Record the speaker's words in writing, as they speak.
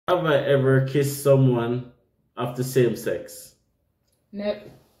Have I ever kissed someone of the same sex? Nope.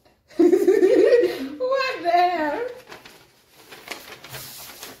 What the hell?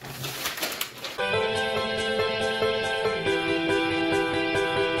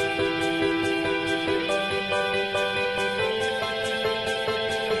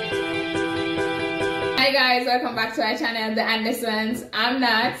 Hi guys, welcome back to our channel, The Andersons. I'm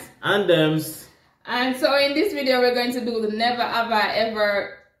Nat. And Dems. And so in this video, we're going to do the never have I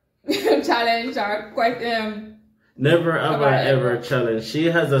ever challenge or question. Never have I ever challenge. She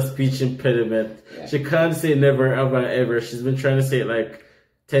has a speech impediment. Yeah. She can't say never have I ever. She's been trying to say it like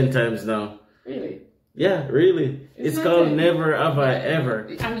 10 times now. Really? Yeah, really. It's called never have I ever.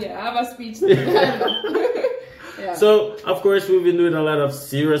 Yeah, I have a speech. Yeah. So, of course, we've been doing a lot of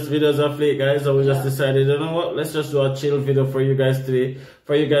serious videos of late, guys. So we just decided, you know what? Let's just do a chill video for you guys today.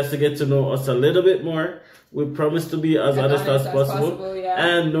 For you guys to get to know us a little bit more. We promise to be as honest as possible.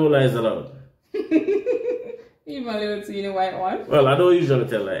 And no lies allowed. Even a little teeny white one. Well, I don't usually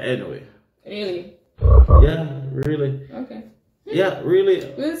tell that anyway. Really? Yeah, really. Okay. Yeah,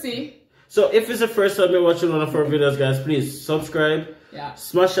 really. We'll see. So if it's the first time you're watching one of our videos, guys, please subscribe,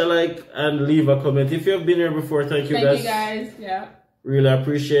 smash a like, and leave a comment. If you've been here before, thank you guys. Yeah. Really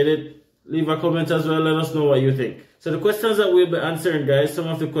appreciate it. Leave a comment as well. Let us know what you think. So the questions that we'll be answering, guys, some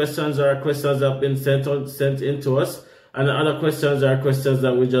of the questions are questions that have been sent in to us. And the other questions are questions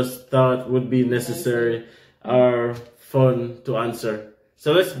that we just thought would be necessary or fun to answer.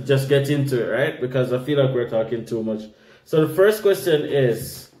 So let's just get into it, right? Because I feel like we're talking too much. So the first question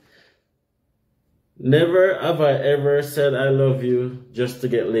is, never have I ever said I love you just to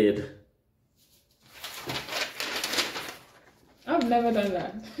get laid. I've never done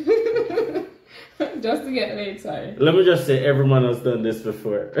that. Just to get laid, sorry. Let me just say, every man has done this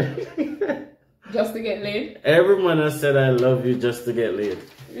before. Just to get laid? Every man has said I love you just to get laid.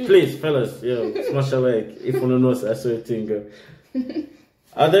 Really? Please, fellas, yo, smash a like if you don't know, so that's what you think.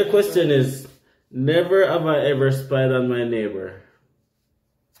 Other question is, never have I ever spied on my neighbor.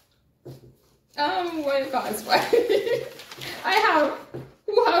 What you call spy? I have.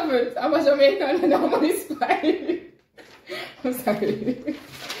 Who haven't? I'm a Jamaican and I'm only spy. I'm sorry.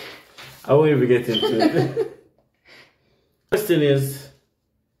 I won't even get into it. Question is,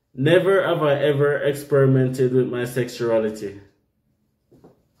 never have I ever experimented with my sexuality.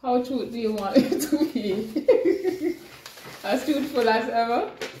 How true do you want it to be? As truthful as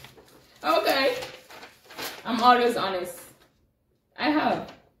ever? Okay. I'm always honest. I have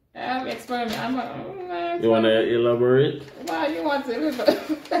experiment. You want to elaborate? Well, you want to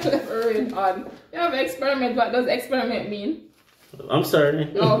elaborate on. You have experiment. What does experiment mean? I'm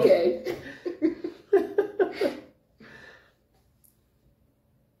sorry. Okay.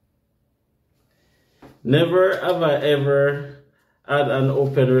 Never have I ever had an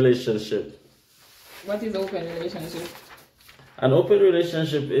open relationship. What is open relationship? An open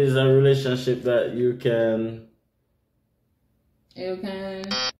relationship is a relationship that you can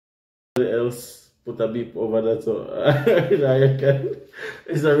else put a beep over that, so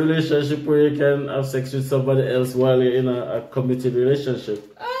it's a relationship where you can have sex with somebody else while you're in a committed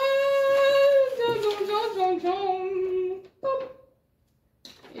relationship.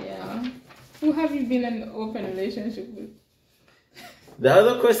 Yeah. Who have you been in an open relationship with? The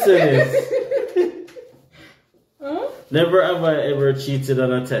other question is, never have I ever cheated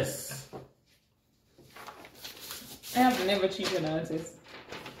on a test. I have never cheated on a test.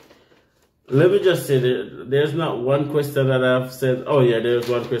 Let me just say that there's not one question that I've said, oh yeah, there's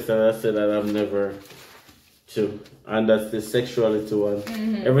one question that I said that I've never to, and that's the sexuality one.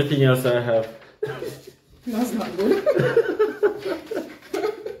 Everything else I have. That's not good.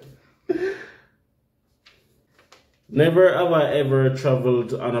 Never have I ever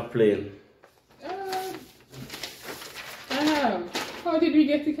traveled on a plane. I have. How did we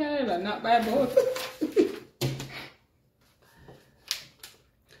get to Canada? Not by boat.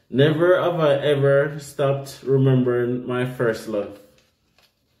 Never have I ever stopped remembering my first love.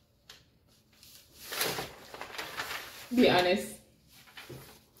 Be honest.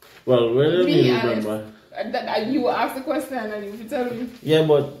 Well, where do you remember? You asked the question and you tell me. Yeah,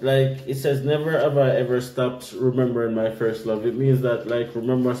 but like it says, never have I ever stopped remembering my first love. It means that like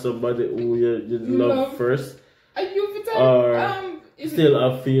remember somebody who you love first. You tell still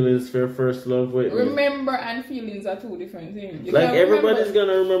have feelings for first love. Wait, remember and feelings are two different things. You like everybody's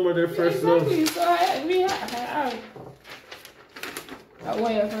gonna remember their first love. So we have.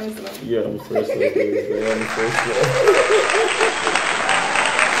 What your first love? Yeah, I'm first love. I'm first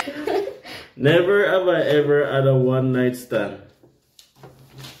love. Never have I ever had a one-night stand.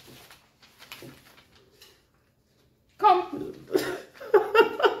 Come.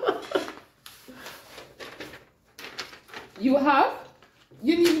 You have?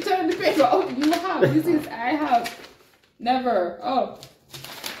 You didn't even turn the paper. Oh, you have. This is I have. Never. Oh.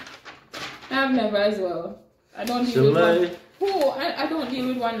 I have never as well. I don't deal with one. Who? I don't deal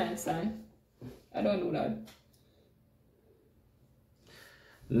with one night stand. I don't do that.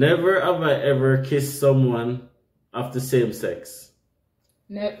 Never have I ever kissed someone of the same sex.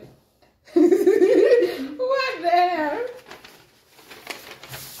 Never. What the hell?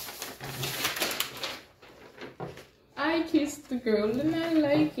 I kissed the girl and I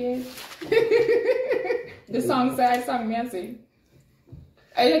like it. The song said I sang me and sing.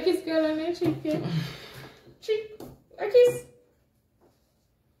 I kiss girl and I cheek it. Cheek. I kiss.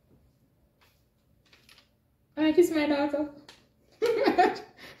 And I kiss my daughter.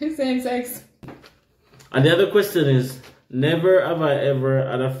 Same sex. And the other question is, never have I ever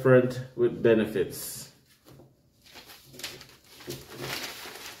had a friend with benefits.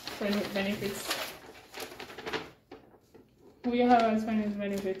 Friend with benefits. Who you have as friend with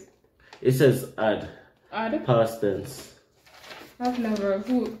benefits? It says add. Add? Past tense. I've never.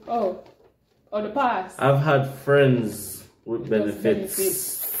 Who? Oh, the past. I've had friends with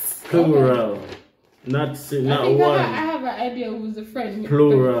benefits. Plural. Okay. Not I one. I have an idea who's a friend.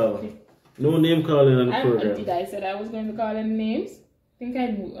 Plural. No name calling on the program. Did I said I was going to call them names? I think I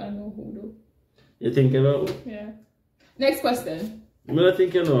know who though. You think you know who? Yeah. Next question. I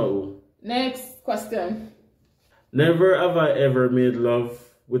think you know who. Next question. Never have I ever made love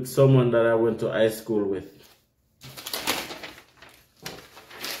with someone that I went to high school with.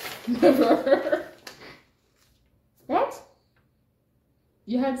 Never. What?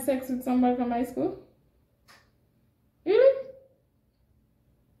 You had sex with somebody from high school? Really?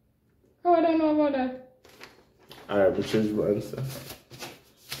 Oh, I don't know about that. Alright, we changed my answer.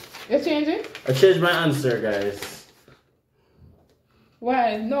 You're changing? I changed my answer, guys.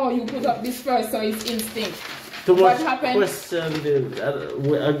 Why? No, you put up this first, so it's instinct. Too much what happened? question.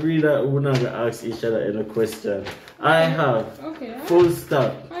 We agree that we're not going to ask each other any question. Okay. I have. Okay. Full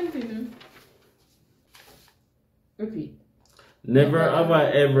stop. Continue. Repeat. Never have I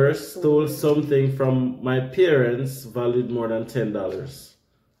ever stole something from my parents valued more than $10.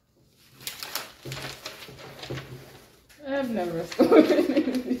 I've never stolen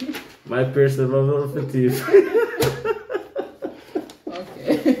anything. My parents never love for thief.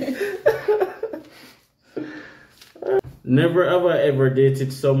 Okay. Never have I ever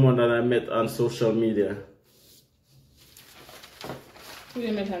dated someone that I met on social media. Who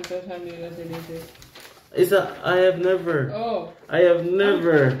you met on social media that you dated? I have never. Oh. I have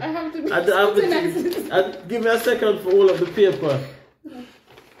never. I have to give me a second for all of the paper.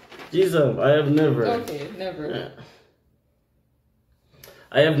 Jesus, I have never. Okay, never. Yeah.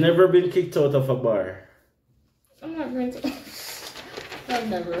 I have never been kicked out of a bar. I'm not going to. I've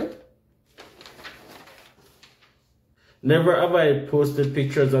never. Never have I posted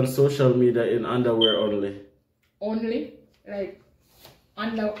pictures on social media in underwear only. Only? Like,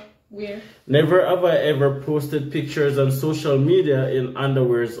 underwear? Never have I ever posted pictures on social media in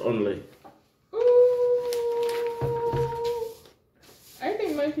underwears only. Ooh. I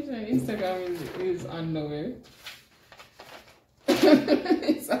think my picture on Instagram is underwear.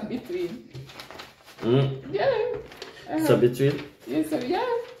 It's a between. Yeah. It's a between? Yes, yeah.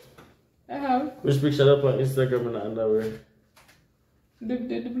 I have. Which picture up on Instagram in underwear? The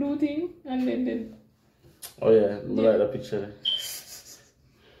blue thing and then the... Oh yeah, I like that picture.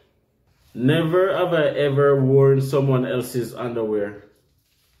 Never have I ever worn someone else's underwear.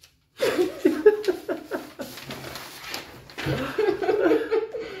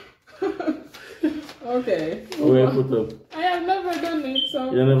 Okay. Where I put up? I have never done it,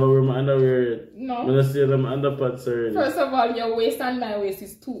 so... You never wear my underwear yet? No. I'm gonna see them underpants already. First of all, your waist and my waist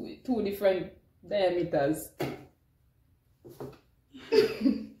is two different diameters.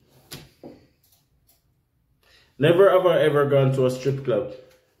 Never have I ever gone to a strip club.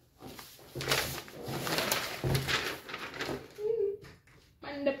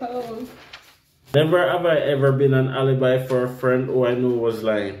 Wonderful. Never have I ever been an alibi for a friend who I knew was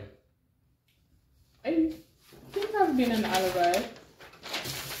lying. I think I've been an alibi.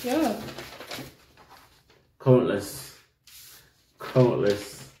 Yeah. Countless.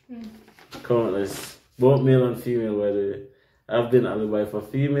 Both male and female, by the way. I've been alibi for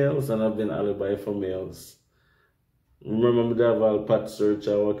females and I've been alibi for males. Remember me have all pat search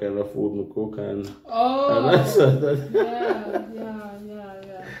and what kind of food me cook and... Oh! And that's that. Yeah.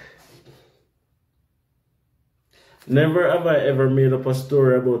 Never have I ever made up a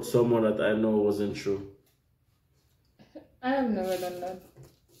story about someone that I know wasn't true. I have never done that.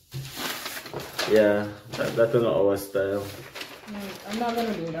 Yeah, that's not our style. I'm not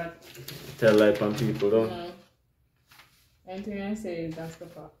gonna do that. Tell life on people, though. No. Anything I say, that's the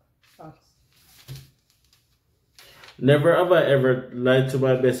facts. Never have I ever lied to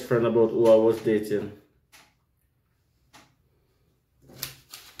my best friend about who I was dating.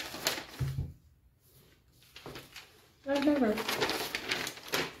 I've never.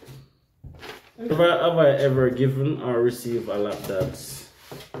 Never have I ever given or received a lap dance.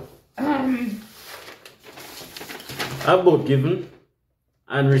 I've both given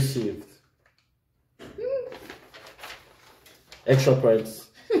and received. Extra points.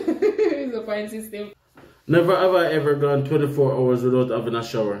 It's a point system. Never have I ever gone 24 hours without having a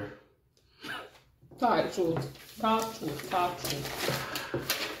shower. Talk truth.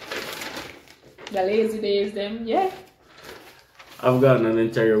 The lazy days, them, yeah. I've gone an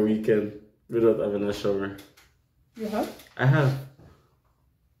entire weekend without having a shower. You have? I have.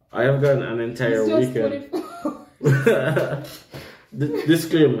 I have gone an entire weekend.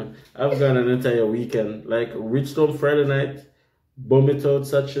 Disclaimer, I've gone an entire weekend. Like, reached home Friday night, bomb it out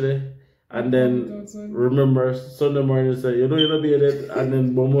Saturday, and then remember Sunday morning, say, you know you're not being it, and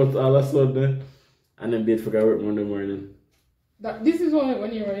then bomb out all of Sunday, and then be it for work Monday morning. This is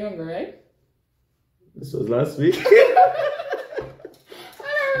when you were younger, right? This was last week.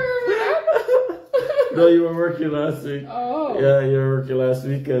 No, you were working last week. Oh. Yeah, you were working last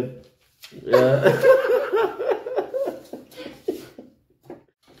weekend. Yeah.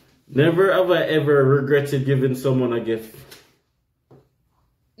 Never have I ever regretted giving someone a gift.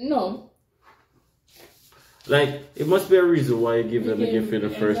 No. Like, it must be a reason why you give them a gift in the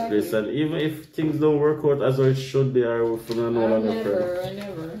first place. And even if things don't work out as it should be, I will no longer friend. I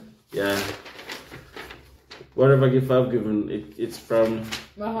never. Yeah. Whatever gift I've given, it's from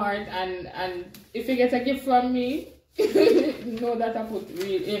my heart, and if you get a gift from me, know that I put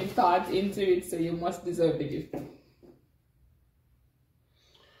real thought into it, so you must deserve the gift.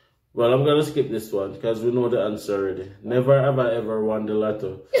 Well, I'm gonna skip this one because we know the answer already. Never have I ever won the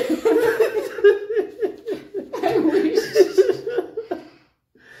lotto. I wish.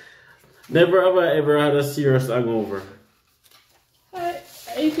 Never have I ever had a serious hangover. I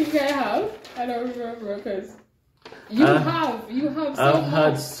think I have. I don't remember because you have so I've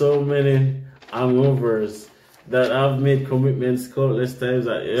had so many hangovers that I've made commitments countless times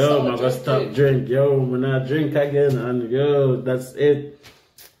that yo, I'm gonna stop drink, yo, I'm not drink again, and yo, that's it.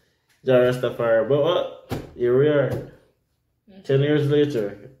 Jah Rastafari. But what? Here we are. 10 years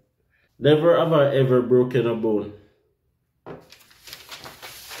later. Never have I ever broken a bone.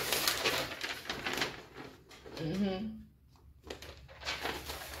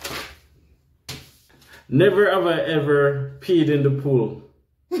 Never have I ever peed in the pool.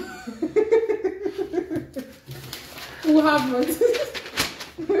 Who haven't?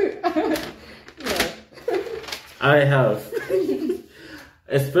 Yeah. I have.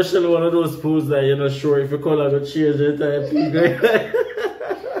 Especially one of those pools that you're not sure if you call out a change the entire pee.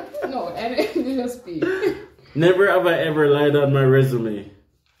 No, and you just pee. Never have I ever lied on my resume.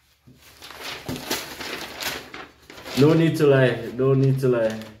 No need to lie. No need to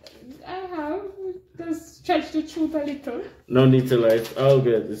lie. Stretch the truth a little. No need to lie. It's all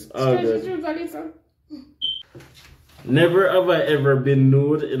good. It's all good. Stretch the truth a little. Never have I ever been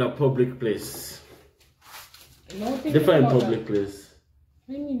nude in a public place. No, define public place.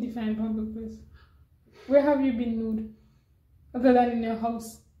 What do you mean define public place? Where have you been nude? Other than in your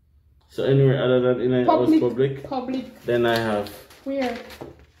house? So anywhere other than in a house public? Public. Then I have. Where?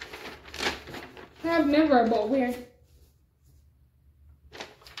 I have never, but where?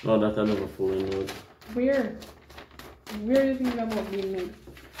 No, that I never fully nude. Where? Where do you think about being nude?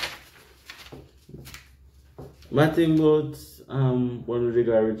 My thing about when we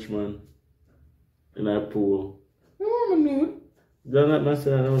go to Richmond in a pool. You were nude. Don't let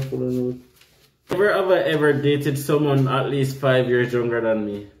myself I was full of nude. Never have I ever dated someone at least 5 years younger than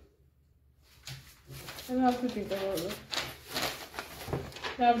me. I don't have to think about it.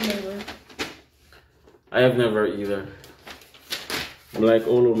 I've never. I have never either. I'm like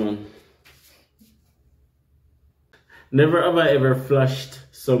old man. Never have I ever flashed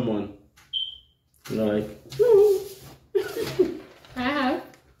someone. You know, like. I have.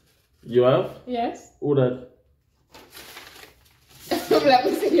 You have? Yes. Who that? Let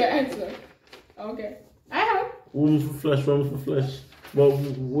me see your answer. Okay. I have. Woman for flash, woman for flash. But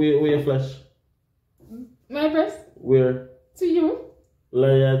where you flash? My breast. Where? To you.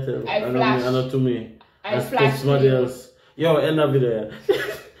 Like I flash. I know to me. I flash somebody else. Yo, end up video.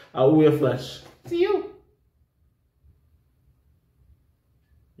 I will flash. To you.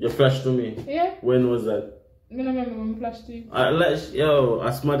 You flashed to me? Yeah. When was that? I don't remember when I flashed to you.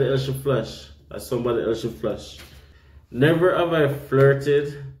 Somebody else should flash. Somebody else should flash. Never have I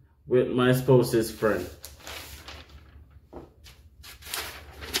flirted with my spouse's friend.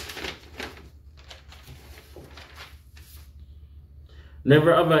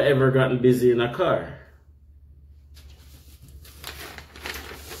 Never have I ever gotten busy in a car.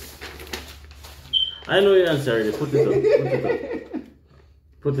 I know your answer already. Put it up.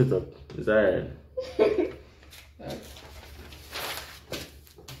 Put it up. Put it up. It's alright.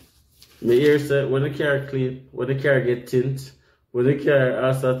 My ear said when the car clean, when the car get tint, when the car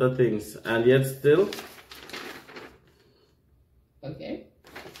all sort of things, and yet still. Okay.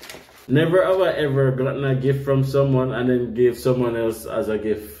 Never have I ever gotten a gift from someone and then gave someone else as a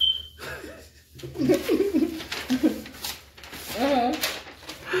gift.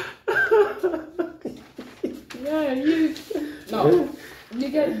 Yeah, you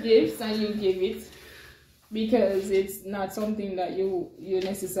get gifts and you give it because it's not something that you're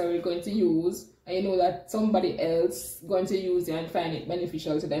necessarily going to use, and you know that somebody else going to use it and find it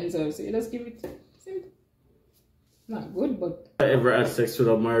beneficial to themselves, so you just give it. Simple. Not good, but I ever had sex with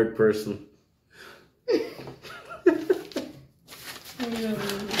a married person? I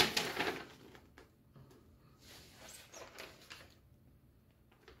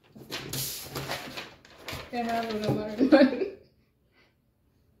have a married one.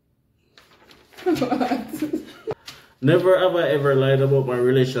 What? Never have I ever lied about my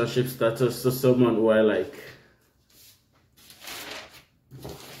relationship status to someone who I like.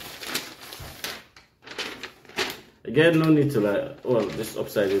 Again, no need to lie. Well, just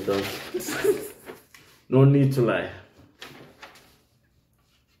upside it down. No need to lie.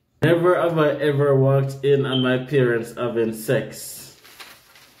 Never have I ever walked in on my parents having sex.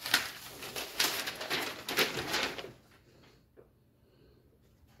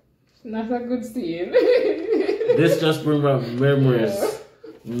 Not a good scene. This just brings back memories.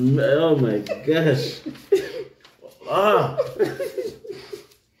 Yeah. Oh my gosh. Ah.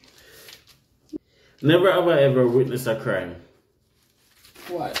 Never have I ever witnessed a crime.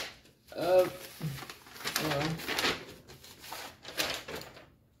 What? I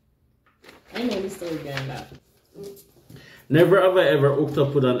know the story behind that. Never have I ever hooked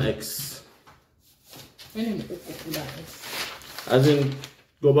up with an ex. When you hooked up with an ex? As in,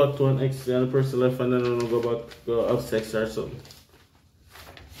 go back to an ex and the person left and then go have sex or something.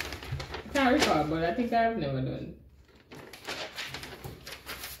 I can't recall, but I think I've never done.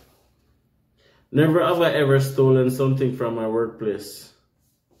 Never have I ever stolen something from my workplace.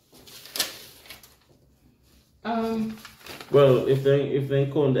 Well, if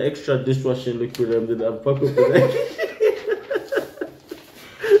they count the extra dishwashing liquid, them did have fuck up with that.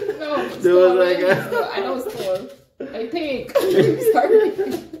 No, there was like I don't stole. I think. Sorry.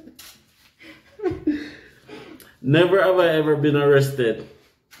 Never have I ever been arrested.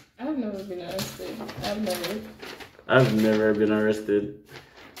 I've never been arrested. I've never been arrested.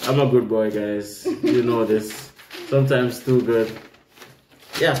 I'm a good boy, guys. You know this. Sometimes too good.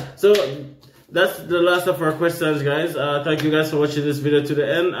 Yeah, so that's the last of our questions, guys. Thank you guys for watching this video to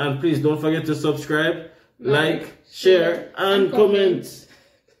the end. And please don't forget to subscribe, like, share, and comment.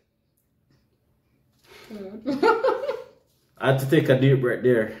 I had to take a deep breath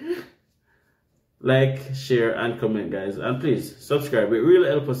there. Like, share, and comment, guys. And please, subscribe. It really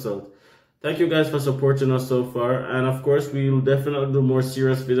helps us out. Thank you guys for supporting us so far. And of course, we will definitely do more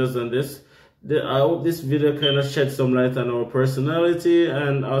serious videos than this. I hope this video kind of shed some light on our personality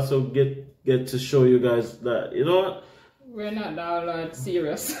and also get to show you guys that, you know what? We're not that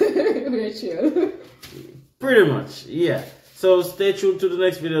serious. We're chill. Pretty much, yeah. So stay tuned to the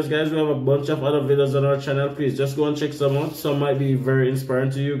next videos, guys. We have a bunch of other videos on our channel. Please just go and check some out. Some might be very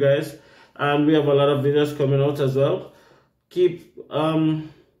inspiring to you guys. And we have a lot of videos coming out as well. Keep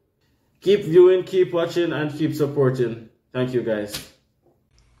viewing, keep watching, and keep supporting. Thank you, guys.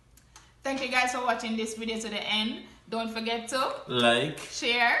 Thank you guys for watching this video to the end. Don't forget to like,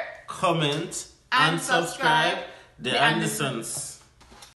 share, comment, and subscribe. The Andersons.